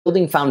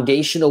building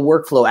foundational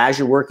workflow as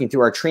you're working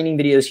through our training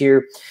videos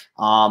here,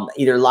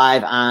 either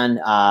live on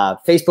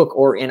Facebook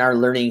or in our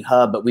Learning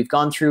Hub. But we've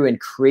gone through and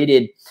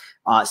created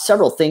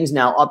several things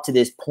now up to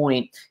this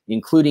point,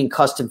 including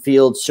custom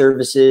field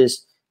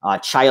services,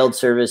 child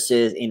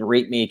services, and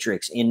rate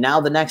matrix. And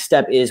now the next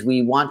step is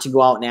we want to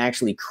go out and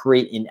actually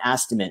create an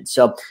estimate.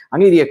 So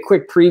I'm going to give you a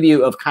quick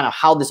preview of kind of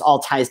how this all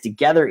ties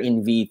together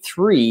in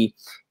V3,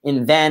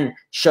 and then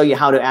show you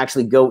how to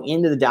actually go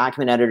into the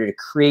document editor to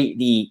create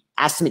the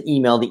estimate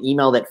email, the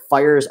email that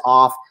fires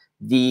off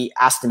the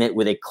estimate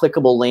with a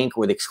clickable link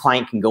where the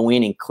client can go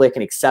in and click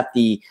and accept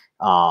the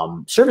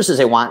services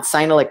they want,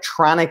 sign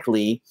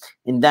electronically,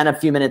 and then a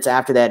few minutes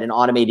after that, an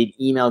automated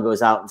email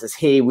goes out and says,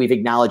 hey, we've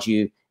acknowledged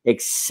you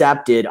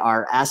accepted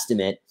our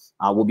estimate.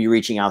 We'll be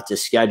reaching out to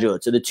schedule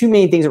it. So the two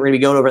main things that we're going to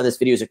be going over in this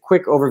video is a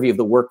quick overview of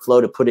the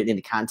workflow to put it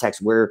into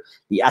context where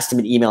the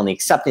estimate email and the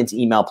acceptance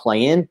email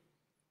play in.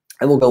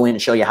 And we'll go in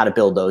and show you how to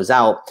build those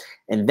out.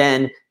 And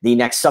then the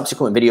next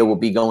subsequent video will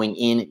be going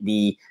in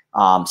the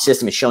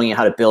system and showing you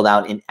how to build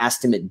out an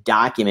estimate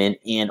document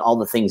and all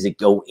the things that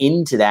go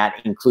into that,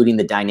 including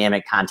the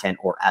dynamic content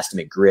or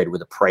estimate grid where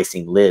the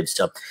pricing lives.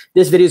 So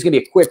this video is going to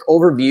be a quick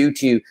overview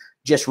to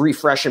just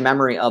refresh your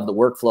memory of the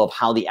workflow of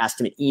how the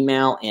estimate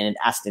email and an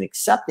estimate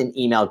acceptance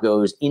email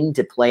goes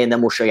into play. And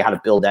then we'll show you how to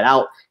build that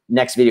out.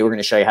 Next video, we're going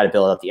to show you how to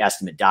build out the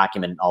estimate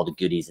document and all the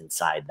goodies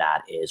inside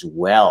that as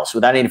well. So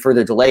without any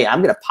further delay,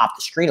 I'm going to pop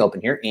the screen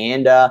open here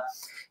and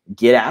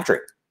get after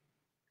it.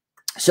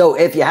 So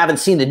if you haven't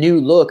seen the new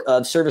look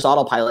of Service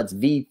Autopilot's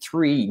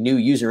V3 new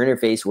user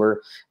interface, where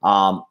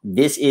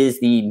this is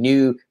the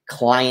new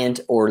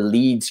client or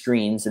lead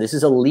screen. So this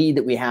is a lead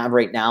that we have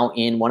right now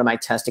in one of my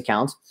test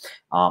accounts.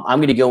 I'm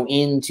going to go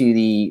into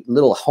the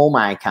little home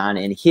icon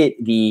and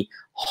hit the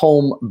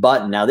home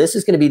button. Now this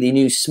is going to be the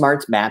new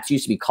Smart Maps,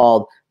 used to be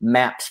called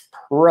Maps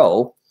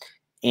Pro.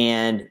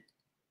 And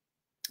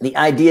the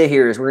idea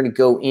here is we're going to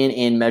go in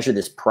and measure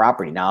this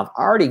property. Now, I've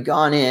already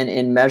gone in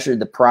and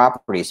measured the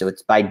property, so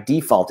it's by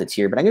default it's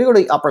here. But I'm going to go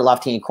to the upper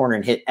left-hand corner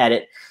and hit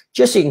Edit,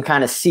 just so you can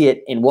kind of see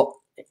it and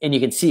you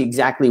can see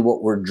exactly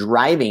what we're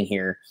driving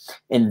here.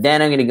 And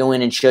then I'm going to go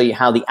in and show you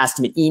how the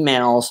estimate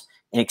emails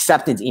and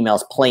acceptance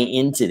emails play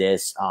into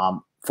this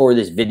for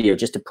this video,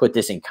 just to put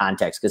this in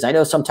context, because I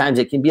know sometimes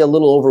it can be a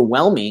little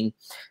overwhelming,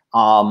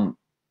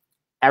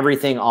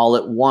 everything all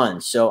at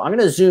once. So I'm going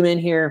to zoom in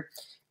here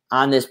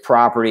on this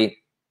property.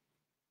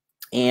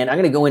 And I'm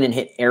going to go in and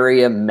hit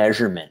area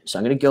measurement. So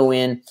I'm going to go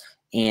in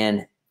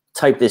and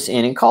type this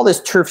in and call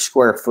this turf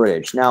square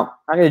footage. Now,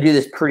 I'm going to do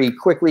this pretty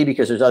quickly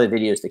because there's other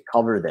videos that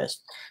cover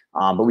this.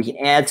 But we can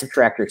add,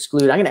 subtract, or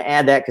exclude. I'm going to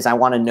add that because I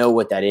want to know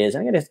what that is.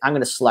 I'm going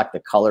to select the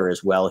color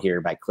as well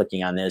here by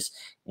clicking on this.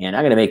 And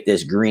I'm going to make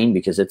this green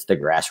because it's the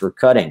grass we're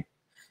cutting.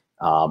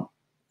 So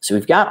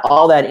we've got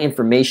all that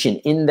information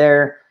in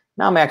there.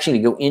 Now I'm actually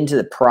going to go into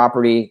the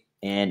property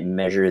and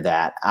measure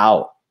that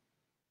out.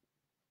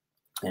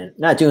 And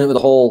not doing it with a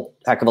whole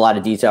heck of a lot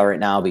of detail right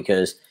now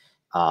because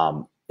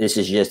this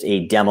is just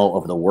a demo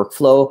of the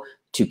workflow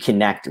to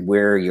connect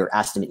where your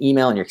estimate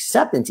email and your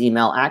acceptance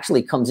email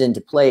actually comes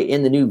into play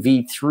in the new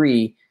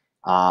V3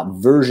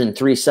 version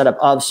 3 setup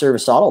of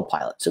Service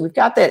Autopilot. So we've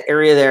got that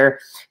area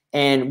there,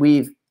 and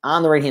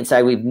on the right-hand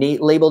side, we've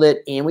labeled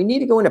it, and we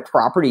need to go into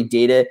property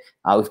data.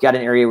 We've got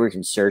an area where we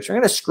can search. I'm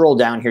going to scroll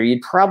down here.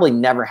 You'd probably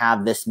never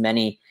have this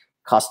many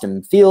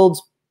custom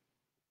fields.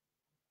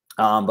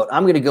 But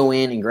I'm going to go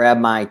in and grab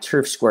my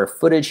turf square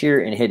footage here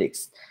and hit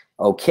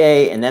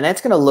OK. And then that's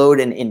going to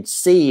load and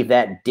save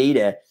that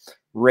data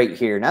right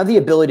here. Now the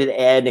ability to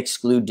add and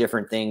exclude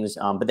different things,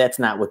 but that's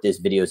not what this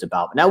video is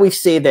about. But now we've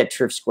saved that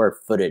turf square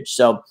footage.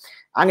 So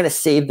I'm going to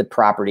save the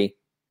property.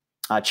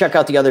 Check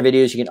out the other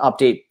videos. You can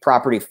update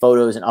property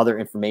photos and other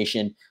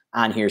information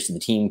on here so the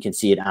team can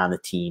see it on the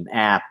team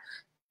app.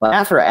 But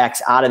after I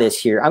X out of this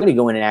here, I'm going to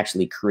go in and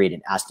actually create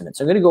an estimate.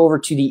 So I'm going to go over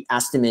to the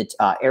estimate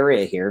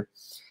area here.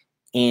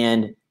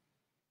 And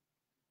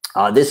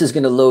this is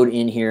going to load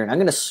in here, and I'm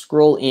going to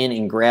scroll in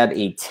and grab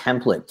a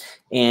template.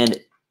 And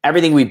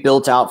everything we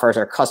built out for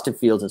our custom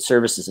fields and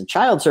services and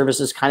child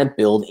services kind of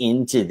build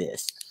into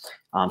this.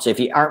 So if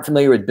you aren't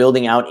familiar with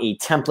building out a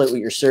template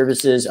with your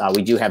services,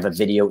 we do have a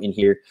video in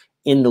here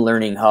in the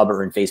Learning Hub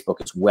or in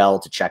Facebook as well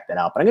to check that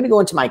out. But I'm going to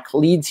go into my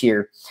leads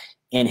here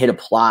and hit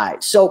apply.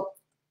 So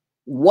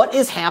what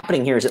is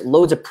happening here is it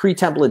loads a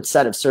pre-templated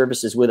set of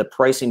services with a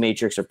pricing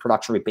matrix or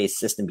production rate-based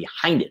system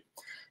behind it.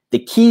 The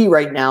key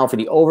right now for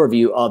the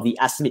overview of the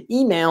estimate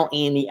email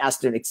and the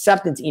estimate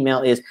acceptance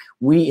email is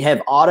we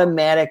have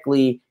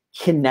automatically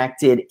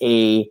connected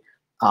a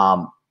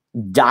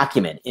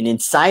document. And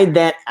inside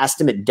that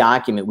estimate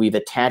document, we've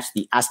attached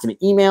the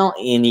estimate email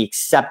and the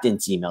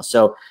acceptance email.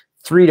 So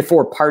 3 to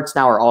 4 parts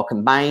now are all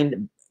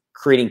combined,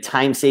 creating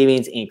time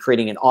savings and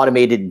creating an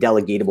automated and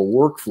delegatable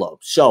workflow.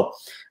 So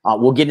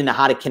we'll get into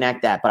how to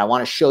connect that, but I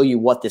want to show you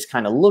what this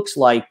kind of looks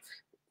like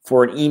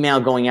for an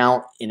email going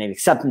out in an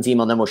acceptance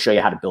email, then we'll show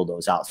you how to build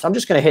those out. So I'm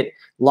just going to hit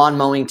lawn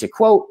mowing to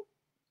quote.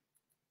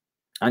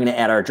 I'm going to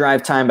add our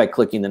drive time by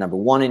clicking the number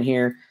 1 in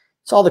here.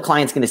 So all the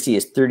client's going to see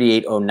is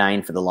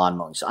 3809 for the lawn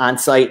mowing. So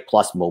on-site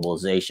plus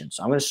mobilization.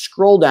 So I'm going to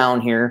scroll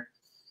down here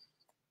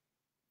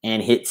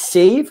and hit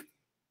save.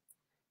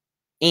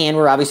 And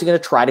we're obviously going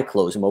to try to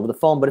close them over the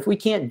phone. But if we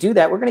can't do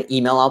that, we're going to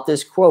email out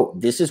this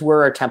quote. This is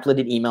where our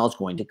templated email is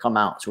going to come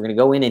out. So we're going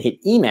to go in and hit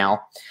email,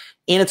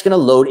 and it's going to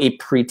load a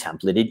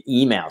pre-templated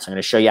email. So I'm going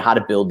to show you how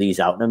to build these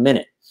out in a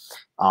minute.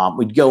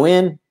 We'd go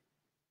in.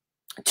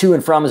 To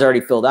and from is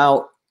already filled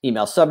out.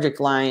 Email subject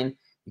line.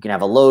 You can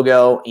have a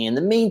logo. And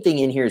the main thing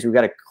in here is we've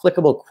got a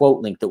clickable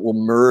quote link that will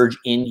merge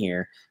in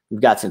here.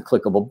 We've got some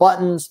clickable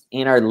buttons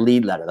and our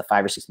lead letter, the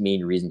 5 or 6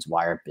 main reasons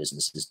why our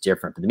business is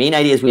different. But the main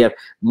idea is we have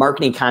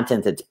marketing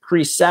content that's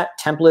preset,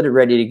 templated,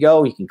 ready to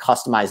go. You can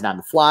customize it on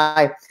the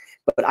fly,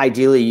 but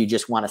ideally you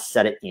just want to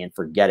set it and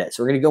forget it.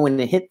 So we're going to go in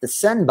and hit the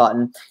send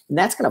button, and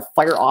that's going to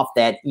fire off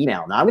that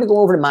email. Now I'm going to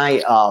go over to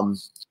my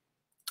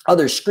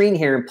other screen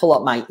here and pull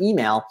up my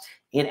email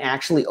and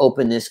actually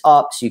open this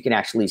up so you can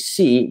actually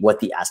see what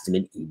the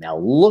estimate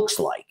email looks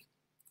like.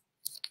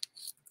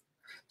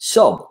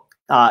 So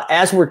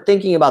as we're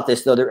thinking about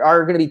this, though, there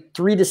are going to be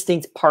 3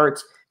 distinct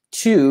parts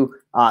to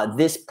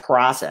this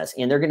process.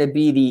 And they're going to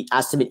be the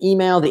estimate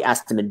email, the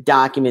estimate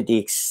document, the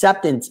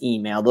acceptance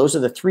email. Those are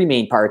the 3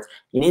 main parts.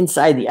 And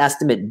inside the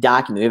estimate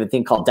document, we have a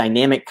thing called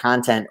dynamic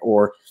content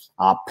or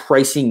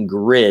pricing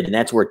grid. And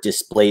that's where it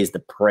displays the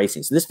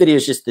pricing. So this video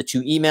is just the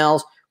 2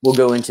 emails. We'll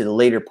go into the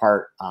later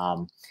part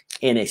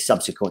in a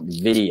subsequent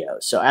video.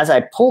 So as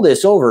I pull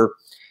this over,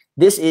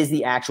 this is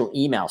the actual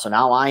email. So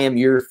now I am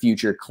your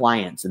future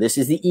client. So this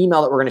is the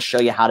email that we're going to show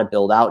you how to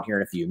build out here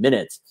in a few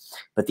minutes.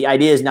 But the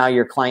idea is now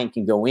your client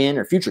can go in,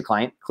 or future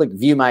client, click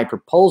view my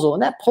proposal,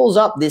 and that pulls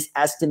up this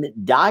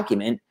estimate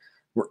document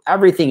where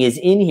everything is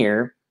in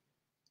here,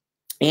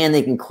 and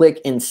they can click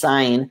and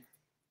sign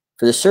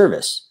for the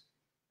service.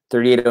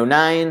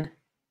 3809.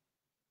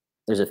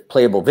 There's a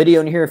playable video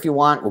in here if you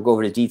want. We'll go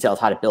over the details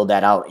how to build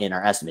that out in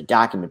our estimate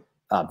document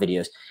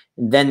videos.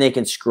 And then they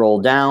can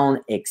scroll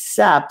down,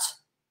 accept,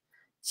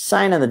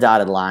 sign on the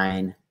dotted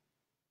line,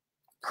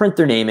 print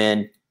their name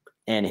in,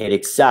 and hit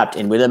accept.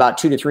 And within about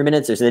 2 to 3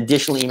 minutes, there's an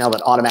additional email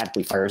that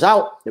automatically fires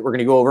out that we're going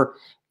to go over,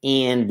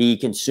 and the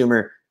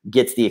consumer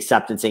gets the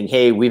acceptance saying,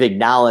 hey, we've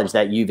acknowledged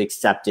that you've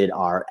accepted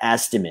our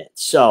estimate.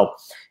 So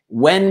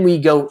when we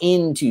go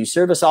into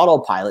Service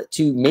Autopilot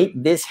to make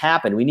this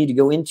happen, we need to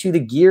go into the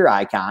gear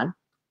icon.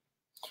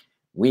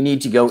 We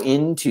need to go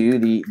into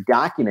the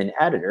document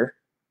editor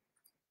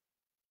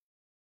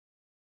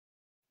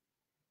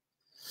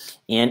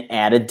and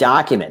add a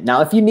document.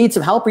 Now, if you need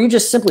some help or you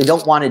just simply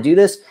don't want to do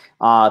this,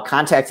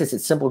 contact us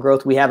at Simple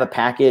Growth. We have a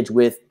package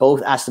with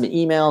both estimate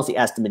emails, the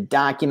estimate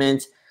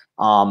document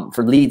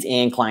for leads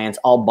and clients,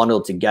 all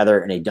bundled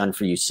together in a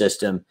done-for-you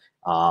system.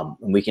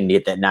 And we can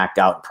get that knocked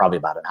out in probably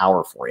about an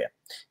hour for you.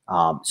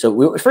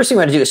 So first thing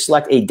we want to do is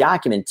select a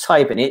document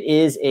type, and it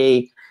is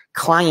a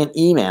client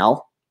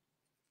email.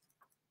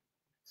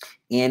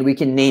 And we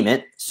can name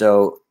it.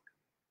 So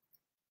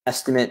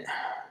estimate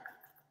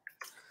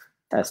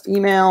test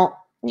email.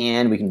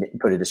 And we can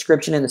put a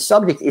description in. The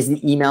subject is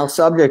the email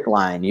subject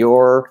line.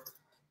 Your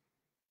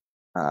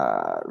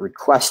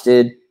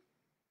requested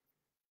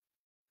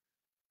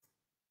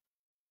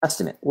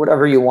estimate,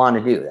 whatever you want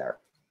to do there.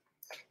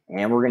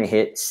 And we're going to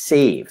hit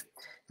save.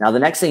 Now, the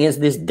next thing is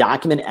this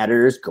document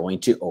editor is going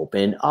to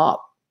open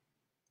up.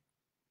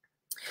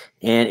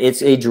 And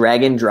it's a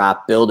drag and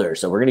drop builder.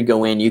 So we're going to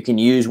go in. You can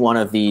use one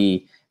of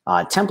the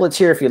templates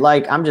here if you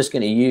like. I'm just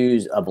going to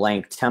use a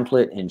blank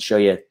template and show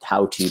you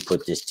how to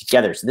put this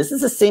together. So this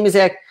is the same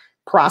exact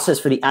process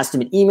for the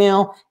estimate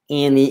email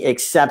and the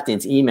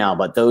acceptance email,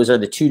 but those are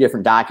the 2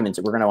 different documents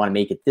that we're going to want to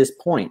make at this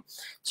point.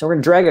 So we're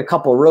going to drag a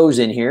couple rows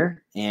in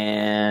here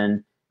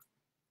and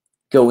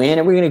go in,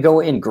 and we're going to go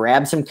and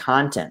grab some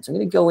content. So I'm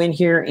going to go in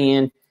here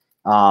and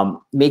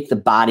make the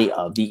body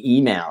of the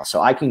email.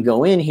 So I can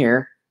go in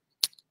here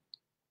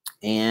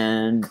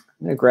and I'm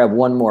going to grab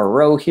one more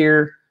row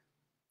here.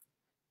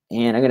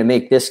 And I'm going to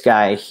make this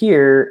guy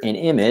here an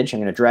image. I'm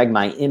going to drag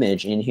my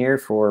image in here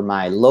for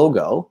my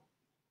logo.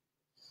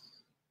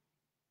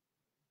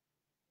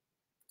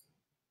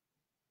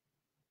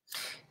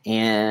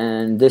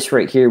 And this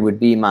right here would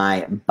be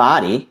my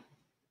body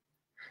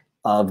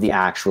of the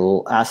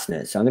actual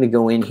estimate. So I'm going to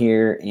go in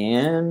here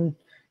and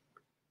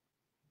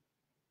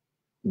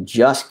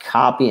just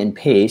copy and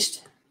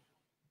paste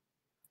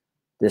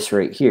this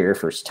right here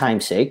for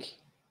time's sake.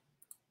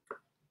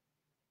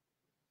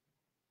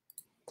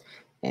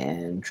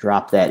 And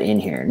drop that in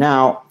here.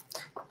 Now,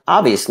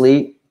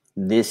 obviously,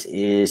 this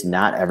is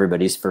not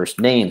everybody's first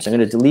name. So I'm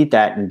going to delete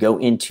that and go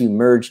into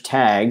merge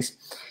tags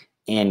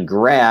and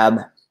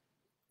grab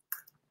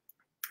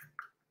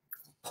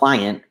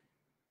client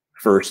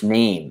first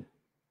name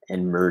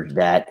and merge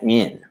that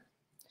in.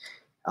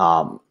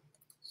 And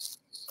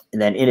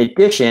then in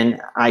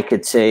addition, I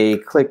could say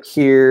click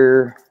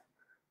here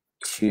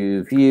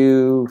to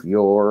view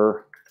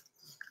your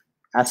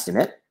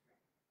estimate.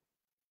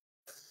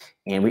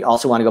 And we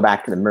also want to go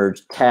back to the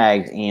merge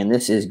tags, and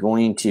this is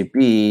going to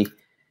be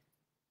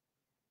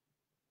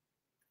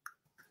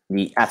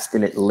the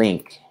estimate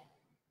link.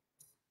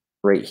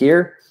 right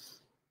here.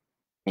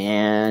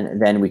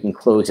 And then we can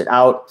close it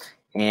out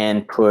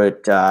and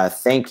put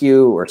thank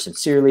you or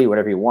sincerely,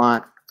 whatever you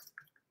want.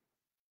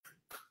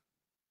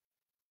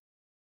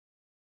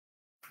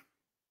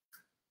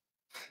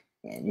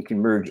 And you can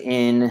merge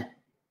in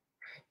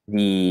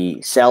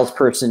the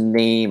salesperson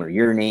name or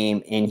your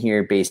name in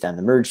here based on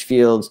the merged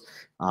fields.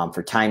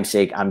 For time's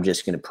sake, I'm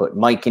just going to put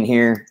Mike in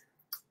here.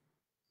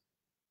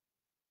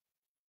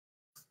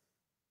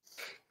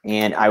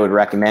 And I would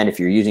recommend if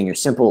you're using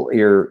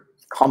your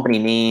company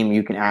name,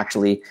 you can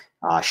actually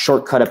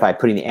shortcut it by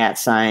putting the @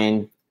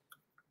 sign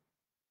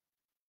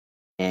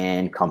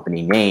and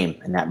company name,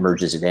 and that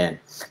merges it in.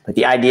 But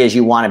the idea is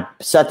you want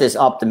to set this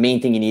up. The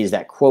main thing you need is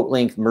that quote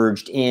link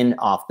merged in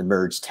off the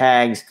merge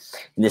tags.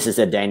 And this is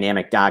a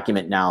dynamic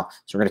document now.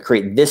 So we're going to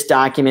create this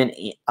document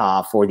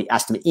for the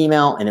estimate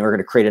email, and then we're going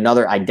to create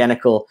another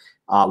identical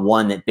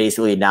one that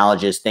basically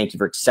acknowledges, thank you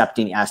for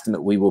accepting the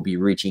estimate. We will be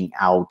reaching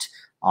out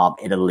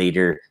at a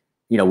later,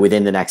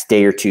 within the next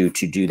day or two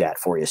to do that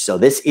for you. So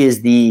this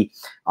is the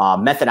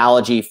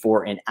methodology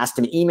for an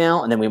estimate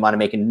email. And then we want to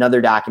make another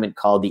document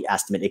called the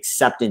estimate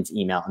acceptance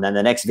email. And then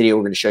the next video,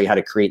 we're going to show you how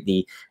to create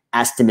the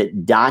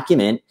estimate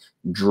document,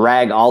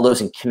 drag all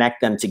those and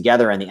connect them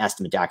together on the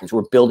estimate documents.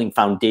 We're building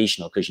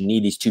foundational because you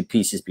need these two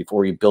pieces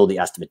before you build the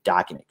estimate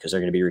document, because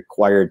they're going to be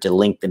required to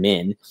link them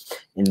in.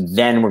 And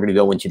then we're going to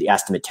go into the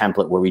estimate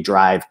template where we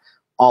drive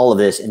all of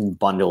this and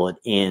bundle it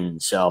in.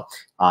 So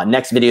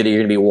next video that you're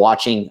going to be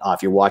watching,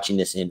 if you're watching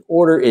this in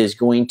order, is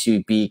going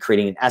to be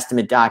creating an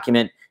estimate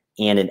document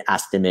and an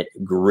estimate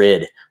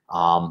grid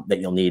that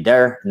you'll need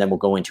there. And then we'll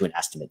go into an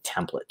estimate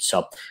template.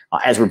 So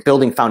as we're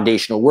building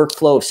foundational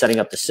workflow of setting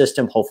up the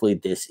system, hopefully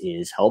this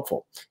is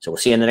helpful. So we'll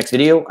see you in the next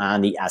video on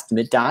the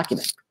estimate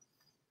document.